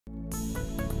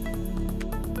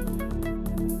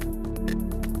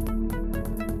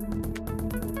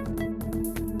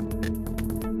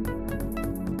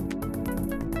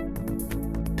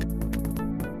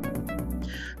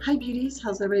Hi beauties,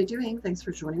 how's everybody doing? Thanks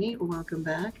for joining me. Welcome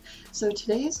back. So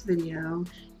today's video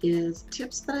is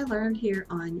tips that I learned here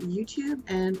on YouTube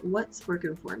and what's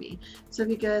working for me. So if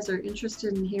you guys are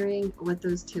interested in hearing what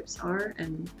those tips are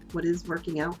and what is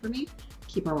working out for me,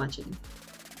 keep on watching.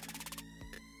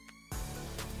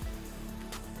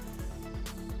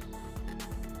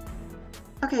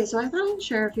 Okay, so I thought I'd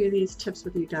share a few of these tips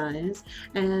with you guys,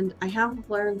 and I have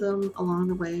learned them along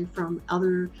the way from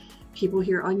other people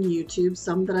here on YouTube,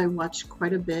 some that I watch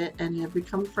quite a bit and have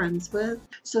become friends with.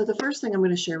 So the first thing I'm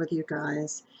going to share with you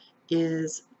guys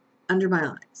is under my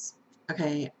eyes.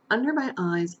 Okay, under my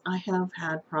eyes, I have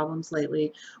had problems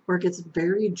lately where it gets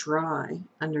very dry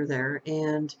under there,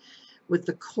 and with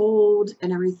the cold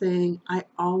and everything, I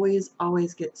always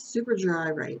get super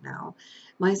dry right now.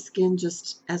 My skin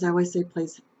just, as I always say,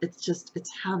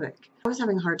 it's havoc. I was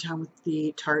having a hard time with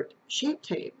the Tarte Shape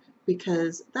Tape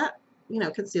because that,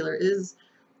 concealer is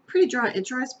pretty dry. It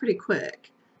dries pretty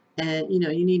quick. And, you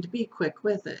need to be quick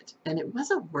with it. And it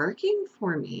wasn't working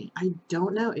for me. I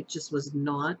don't know. It just was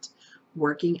not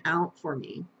working out for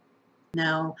me.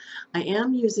 Now, I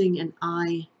am using an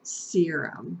eye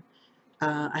serum.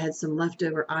 I had some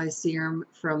leftover eye serum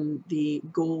from the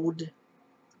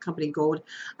company Gold.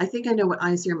 I think I know what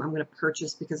eye serum I'm going to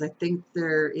purchase because I think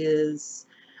there is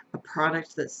a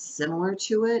product that's similar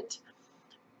to it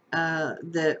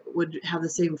that would have the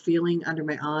same feeling under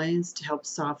my eyes to help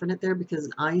soften it there, because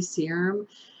an eye serum,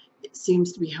 it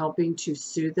seems to be helping to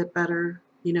soothe it better,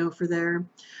 for there.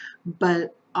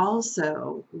 But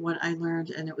also what I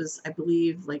learned, and it was, I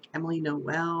believe, like Emily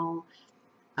Noel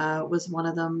was one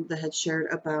of them that had shared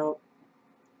about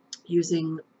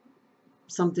using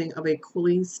something of a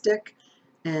cooling stick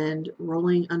and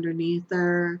rolling underneath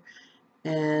there.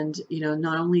 And,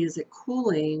 not only is it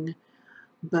cooling,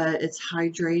 but it's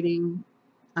hydrating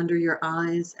under your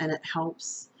eyes, and it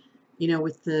helps,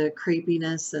 with the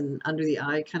crepiness and under the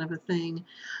eye kind of a thing.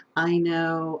 I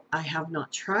know I have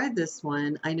not tried this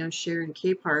one. I know Sharon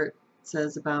Capehart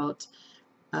says about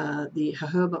the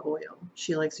jojoba oil.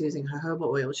 She likes using jojoba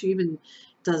oil. She even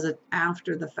does it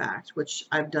after the fact, which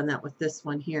I've done that with this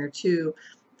one here too.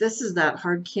 This is that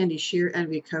Hard Candy Sheer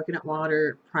Envy Coconut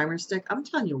Water Primer Stick. I'm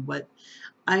telling you what,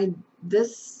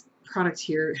 this product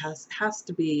here has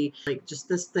to be like, just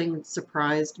this thing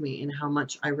surprised me in how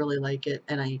much I really like it,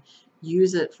 and I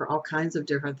use it for all kinds of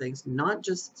different things, not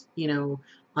just, on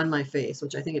my face,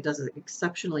 which I think it does an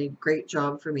exceptionally great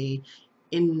job for me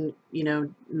in,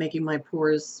 making my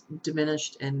pores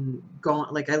diminished and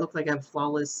gone. Like, I look like I have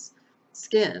flawless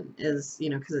skin, is,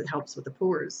 because it helps with the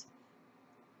pores.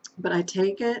 But I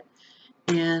take it,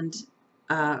 and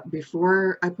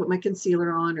before I put my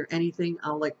concealer on or anything,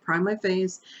 I'll like prime my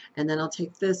face, and then I'll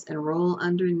take this and roll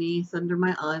underneath under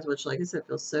my eyes, which, like I said,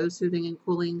 feels so soothing and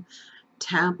cooling.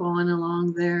 Tap on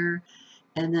along there,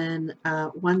 and then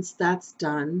once that's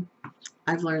done,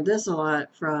 I've learned this a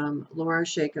lot from Laura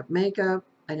Shake Up Makeup.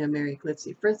 I know Mary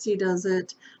Glitzy Fritzy does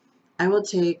it. I will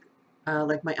take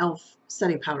like my e.l.f.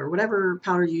 setting powder, whatever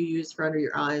powder you use for under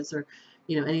your eyes, or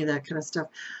any of that kind of stuff.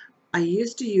 I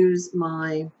used to use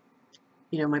my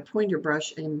my pointer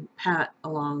brush and pat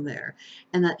along there,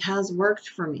 and that has worked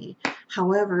for me.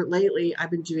 However, lately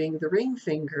I've been doing the ring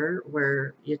finger,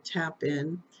 where you tap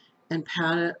in and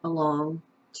pat it along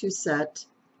to set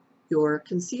your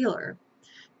concealer.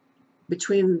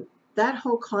 Between that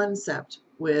whole concept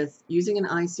with using an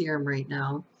eye serum right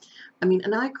now, I mean,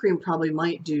 an eye cream probably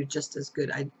might do just as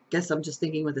good. I guess I'm just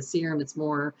thinking with a serum, it's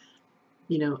more,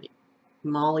 you know,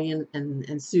 emollient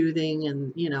and soothing,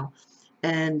 and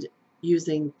and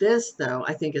using this, though,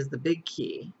 I think is the big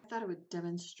key. I thought I would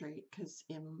demonstrate, because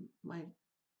in my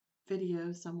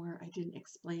video somewhere I didn't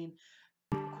explain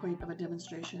quite of a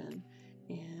demonstration,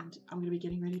 and I'm going to be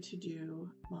getting ready to do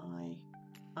my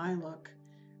eye look,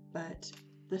 but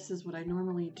this is what I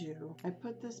normally do. I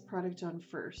put this product on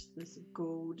first, this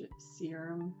gold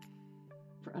serum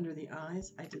for under the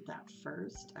eyes. I did that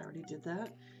first. I already did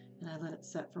that, and I let it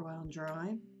set for a while and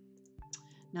dry.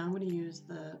 Now I'm going to use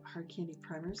the Hard Candy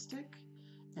Primer Stick,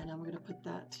 and I'm going to put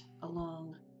that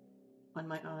along on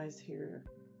my eyes here.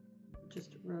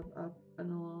 Just rub up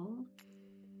and along.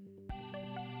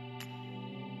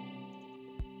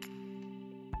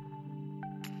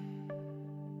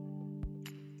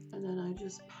 And then I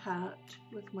just pat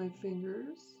with my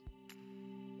fingers.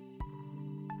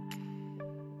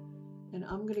 And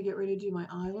I'm going to get ready to do my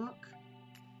eye look,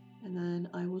 and then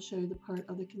I will show you the part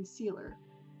of the concealer.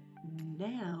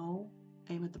 Now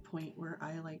I'm at the point where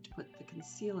I like to put the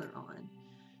concealer on,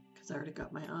 because I already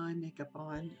got my eye makeup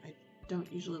on. I don't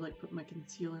usually like put my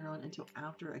concealer on until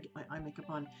after I get my eye makeup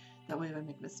on. That way if I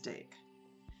make a mistake.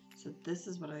 So this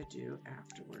is what I do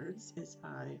afterwards is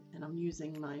I'm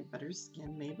using my Better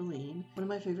Skin Maybelline, one of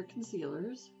my favorite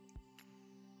concealers.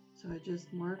 So I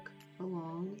just mark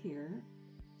along here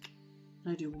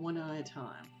and I do one eye at a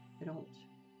time. I don't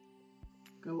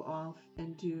go off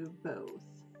and do both.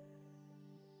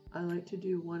 I like to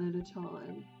do one at a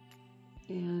time,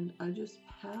 and I just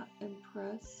pat and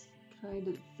press kind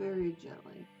of very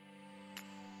gently.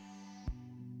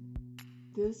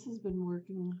 This has been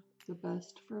working the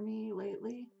best for me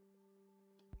lately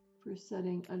for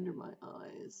setting under my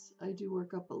eyes. I do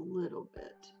work up a little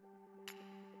bit.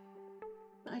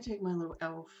 I take my little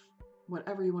e.l.f.,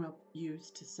 whatever you want to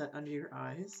use to set under your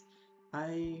eyes.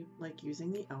 I like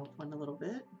using the e.l.f. one a little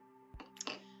bit.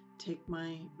 Take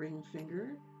my ring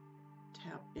finger,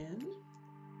 tap in,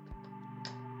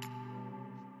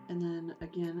 and then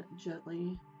again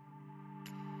gently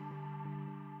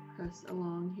press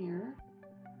along here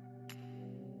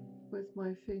with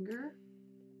my finger.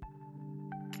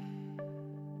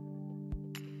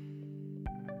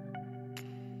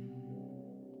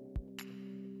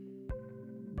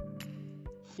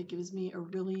 It gives me a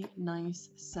really nice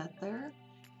set there,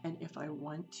 and if I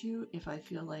want to, if I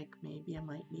feel like maybe I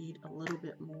might need a little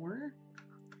bit more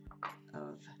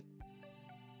of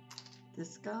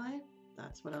this guy,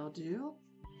 that's what I'll do.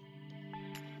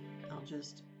 I'll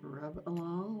just rub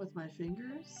along with my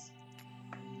fingers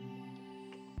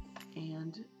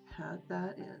and pat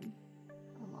that in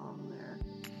along there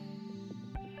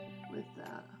with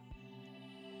that.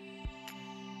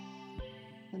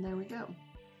 And there we go.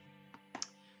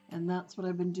 And that's what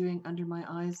I've been doing under my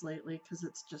eyes lately because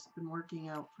it's just been working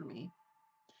out for me.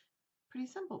 Pretty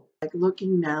simple. Like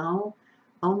looking now,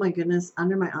 oh my goodness,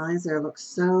 under my eyes there looks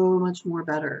so much more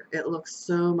better. It looks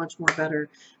so much more better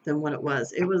than what it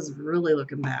was. It was really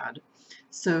looking bad.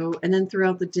 So, and then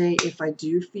throughout the day, if I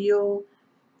do feel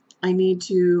I need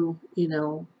to, you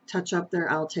know, touch up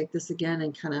there, I'll take this again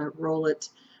and kind of roll it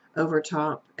over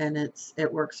top, and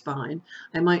it works fine.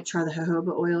 I might try the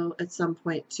jojoba oil at some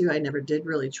point too. I never did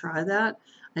really try that.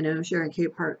 I know Sharon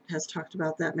Capehart has talked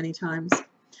about that many times.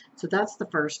 So that's the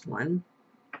first one.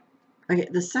 Okay,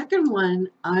 the second one,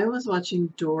 I was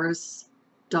watching Doris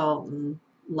Dalton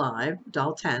live,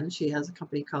 Doll 10. She has a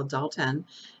company called Doll 10.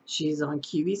 She's on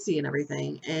QVC and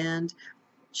everything, and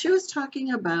she was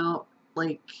talking about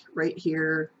like right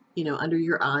here, you know, under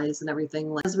your eyes and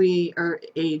everything. Like, as we are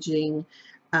aging,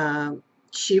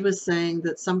 she was saying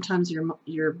that sometimes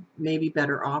you're maybe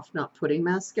better off not putting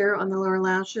mascara on the lower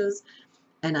lashes,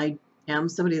 and I am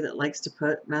somebody that likes to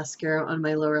put mascara on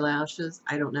my lower lashes.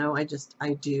 I don't know, I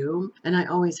do, and I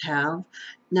always have.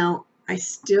 Now I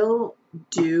still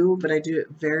do, but I do it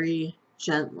very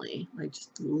gently, like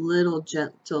just little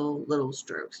gentle little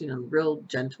strokes, you know, real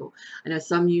gentle. I know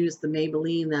some use the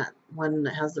Maybelline, that one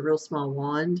that has the real small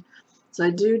wand. So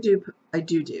I do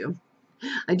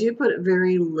put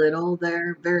very little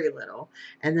there, very little.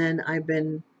 And then I've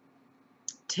been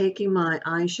taking my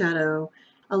eyeshadow,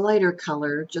 a lighter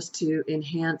color, just to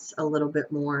enhance a little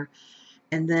bit more.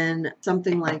 And then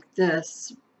something like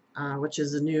this, which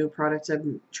is a new product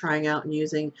I'm trying out and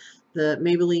using, the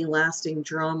Maybelline Lasting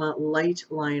Drama Light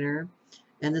Liner.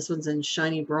 And this one's in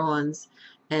Shiny Bronze.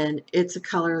 And it's a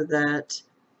color that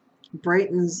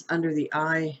brightens under the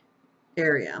eye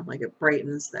area, like it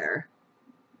brightens there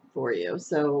for you.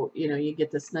 So, you know, you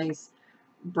get this nice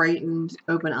brightened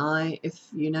open eye. If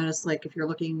you notice, like if you're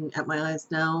looking at my eyes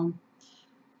now,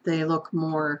 they look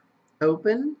more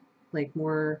open, like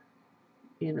more,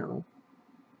 you know,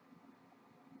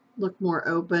 look more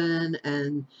open,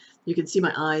 and you can see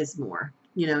my eyes more.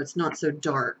 You know, it's not so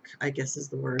dark, I guess is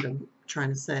the word I'm trying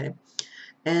to say.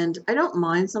 And I don't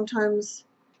mind sometimes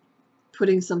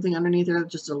putting something underneath there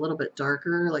just a little bit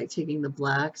darker, like taking the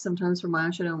black sometimes for my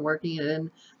eyeshadow and working it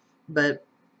in. But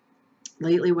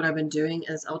lately what I've been doing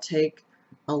is I'll take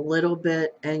a little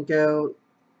bit and go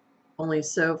only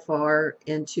so far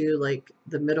into like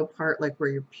the middle part, like where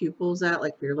your pupil's at,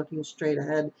 like if you're looking straight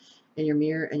ahead in your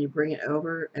mirror, and you bring it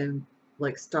over and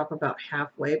like stop about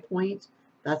halfway point.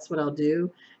 That's what I'll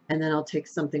do. And then I'll take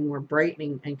something more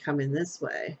brightening and come in this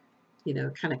way, you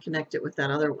know, kind of connect it with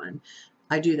that other one.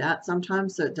 I do that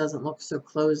sometimes so it doesn't look so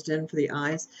closed in for the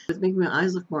eyes. With making my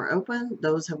eyes look more open,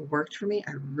 those have worked for me.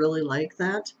 I really like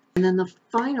that. And then the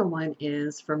final one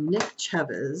is from Nick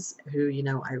Chavez, who, you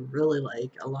know, I really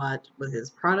like a lot with his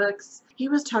products. He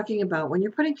was talking about when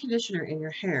you're putting conditioner in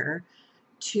your hair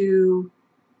to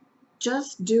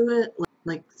just do it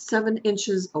like 7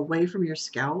 inches away from your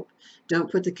scalp. Don't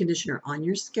put the conditioner on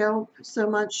your scalp so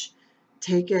much.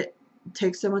 Take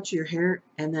so much of your hair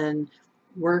and then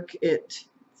work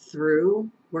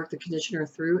the conditioner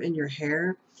through in your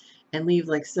hair. and leave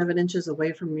like 7 inches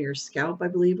away from your scalp, I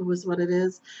believe was what it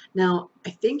is. Now, I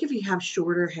think if you have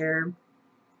shorter hair,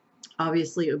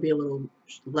 obviously it would be a little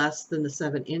less than the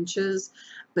 7 inches,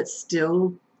 but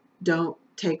still don't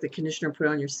take the conditioner, put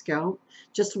it on your scalp.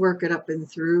 Just work it up and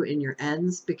through in your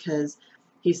ends, because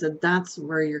he said that's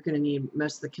where you're going to need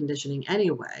most of the conditioning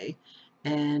anyway.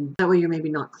 And that way you're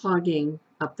maybe not clogging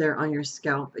up there on your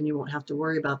scalp, and you won't have to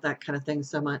worry about that kind of thing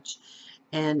so much.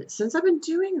 And since I've been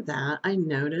doing that, I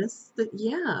noticed that,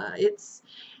 yeah, it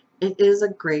is a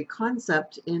great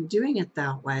concept in doing it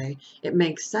that way. It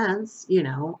makes sense, you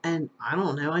know, and I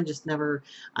don't know, I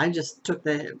just took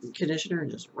the conditioner and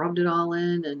just rubbed it all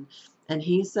in, and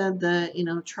he said that, you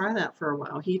know, try that for a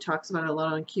while. He talks about it a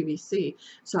lot on QVC.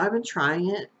 So I've been trying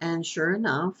it, and sure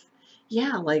enough,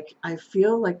 yeah, like I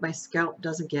feel like my scalp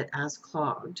doesn't get as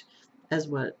clogged as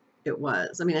what it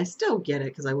was. I mean, I still get it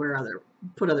because I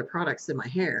put other products in my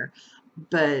hair,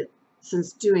 but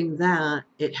since doing that,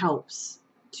 it helps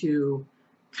to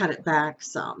cut it back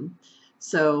some.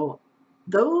 So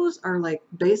those are like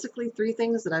basically 3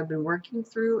 things that I've been working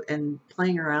through and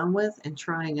playing around with and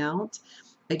trying out.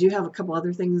 I do have a couple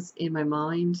other things in my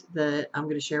mind that I'm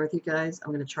going to share with you guys.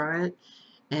 I'm going to try it,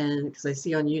 and because I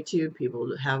see on YouTube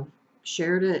people have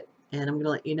shared it, and I'm going to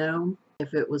let you know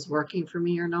if it was working for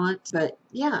me or not. But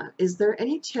yeah, is there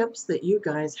any tips that you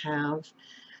guys have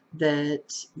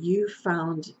that you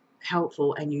found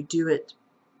helpful and you do it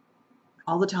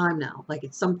all the time now? Like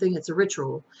it's a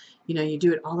ritual, you know, you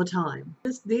do it all the time.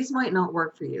 These might not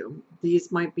work for you.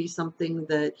 These might be something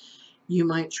that you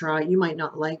might try. You might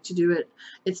not like to do it.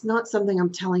 It's not something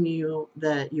I'm telling you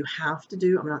that you have to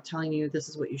do. I'm not telling you this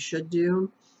is what you should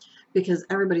do, because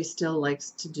everybody still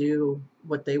likes to do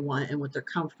what they want and what they're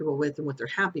comfortable with and what they're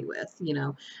happy with, you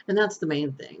know, and that's the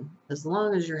main thing. As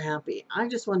long as you're happy. I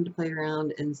just wanted to play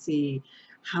around and see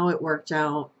how it worked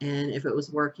out and if it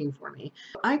was working for me.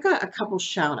 I got a couple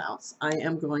shout outs I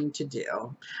am going to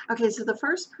do. Okay, so the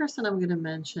first person I'm going to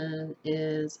mention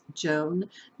is Joan,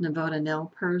 Nevada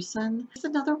Nail Person. It's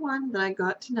another one that I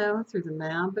got to know through the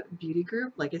MAB Beauty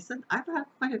group. Like I said, I've had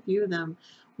quite a few of them,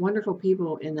 wonderful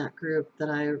people in that group that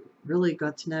I really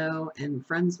got to know and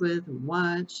friends with and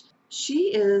watch.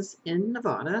 She is in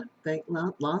Nevada,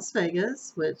 Las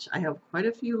Vegas, which I have quite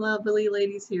a few lovely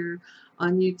ladies here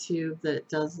on YouTube that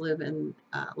does live in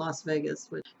Las Vegas.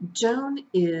 Joan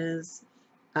is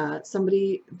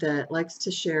somebody that likes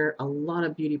to share a lot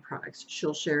of beauty products.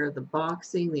 She'll share the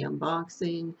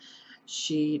unboxing.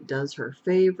 She does her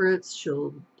favorites.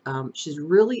 She's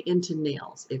really into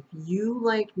nails. If you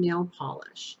like nail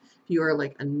polish, if you are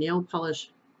like a nail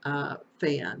polish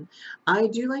fan, I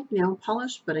do like nail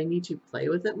polish, but I need to play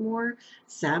with it more.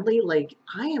 Sadly, like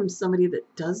I am somebody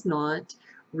that does not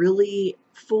really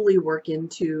fully work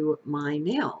into my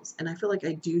nails, and I feel like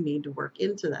I do need to work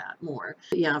into that more.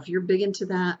 But yeah, if you're big into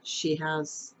that, she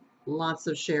has lots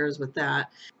of shares with that.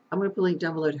 I'm going to put a link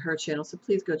down below to her channel, so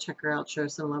please go check her out, show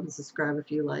some love, and subscribe if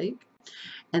you like.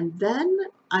 And then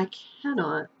I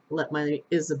cannot let my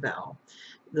Isabel,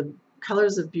 the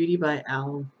Colors of Beauty by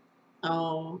Elle.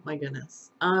 Oh my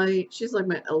goodness. She's like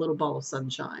a little ball of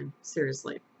sunshine,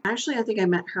 seriously. Actually, I think I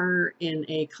met her in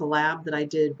a collab that I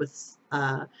did with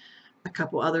a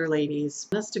couple other ladies.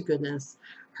 Honest to goodness,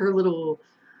 her little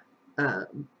uh,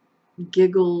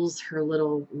 giggles, her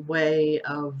little way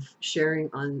of sharing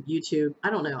on YouTube. I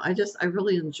don't know. I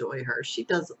really enjoy her. She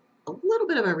does a little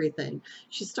bit of everything.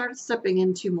 She started stepping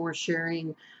into more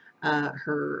sharing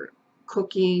her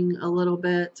cooking a little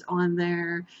bit on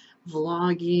there,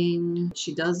 vlogging.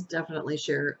 She does definitely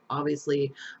share,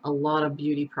 obviously, a lot of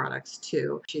beauty products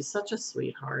too. She's such a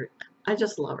sweetheart. I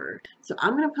just love her. So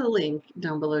I'm going to put a link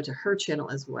down below to her channel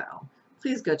as well.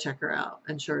 Please go check her out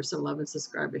and show her some love and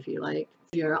subscribe if you like.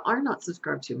 If you are not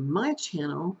subscribed to my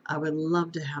channel, I would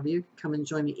love to have you come and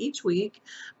join me each week,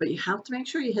 but you have to make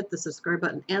sure you hit the subscribe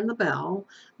button and the bell.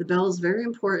 The bell is very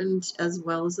important, as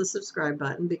well as the subscribe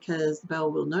button, because the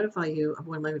bell will notify you of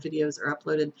when my videos are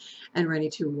uploaded and ready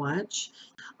to watch.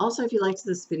 Also, if you liked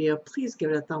this video, please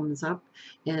give it a thumbs up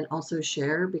and also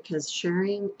share, because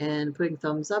sharing and putting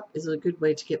thumbs up is a good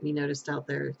way to get me noticed out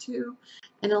there too.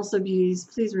 And also, beauties,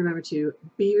 please remember to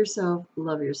be yourself,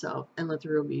 love yourself, and let the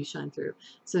real beauty shine through.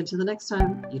 So until the next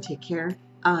time, you take care.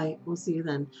 I will see you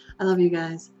then. I love you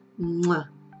guys. Mwah.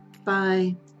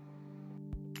 Bye.